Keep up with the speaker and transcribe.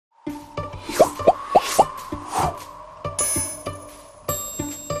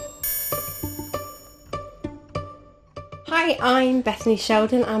Hi, I'm Bethany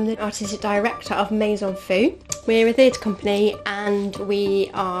Sheldon. I'm the Artistic Director of Maison. We're a theatre company and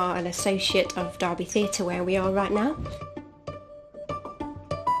we are an associate of Derby Theatre where we are right now.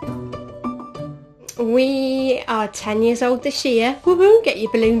 We are 10 years old this year. Woohoo, get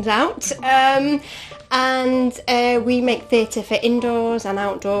your balloons out. We make theatre for indoors and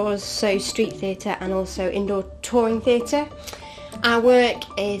outdoors, so street theatre and also indoor touring theatre. Our work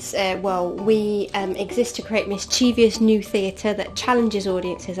is, we exist to create mischievous new theatre that challenges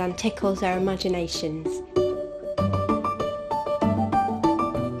audiences and tickles their imaginations.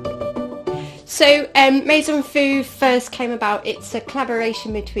 So Maison first came about. It's a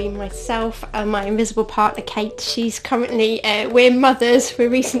collaboration between myself and my invisible partner Kate. She's currently, we're mothers, we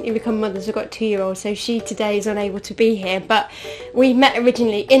recently become mothers, we've got 2-year-olds, so she today is unable to be here, but we met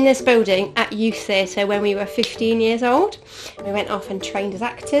originally in this building at youth theatre when we were 15 years old. We went off and trained as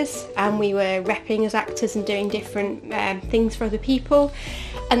actors and we were repping as actors and doing different things for other people,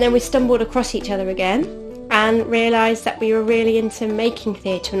 and then we stumbled across each other again and realised that we were really into making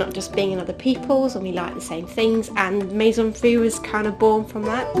theatre, not just being in other people's, and we liked the same things, and Maison was kind of born from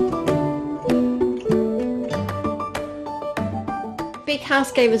that. Big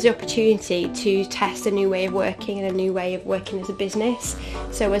House gave us the opportunity to test a new way of working and a new way of working as a business.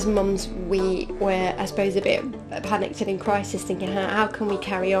 So as mums, we were, I suppose, a bit panicked and in crisis, thinking how can we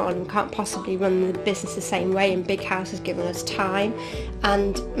carry on? We can't possibly run the business the same way, and Big House has given us time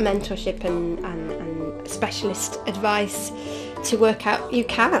and mentorship and specialist advice to work out you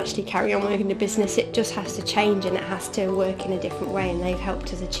can actually carry on working the business. It just has to change and it has to work in a different way, and they've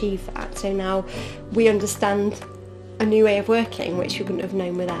helped us achieve that. So now we understand a new way of working which we wouldn't have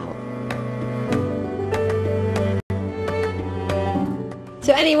known without.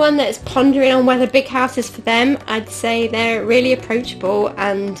 So anyone that's pondering on whether Big House is for them, I'd say they're really approachable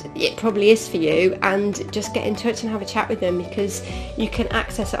and it probably is for you, and just get in touch and have a chat with them because you can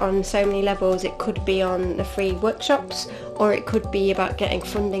access it on so many levels. It could be on the free workshops, or it could be about getting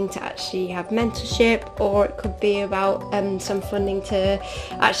funding to actually have mentorship, or it could be about some funding to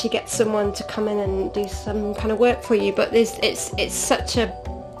actually get someone to come in and do some kind of work for you. But it's such a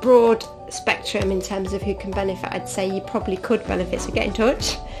broad spectrum in terms of who can benefit. I'd say you probably could benefit, so get in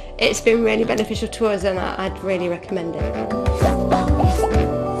touch. It's been really beneficial to us and I'd really recommend it.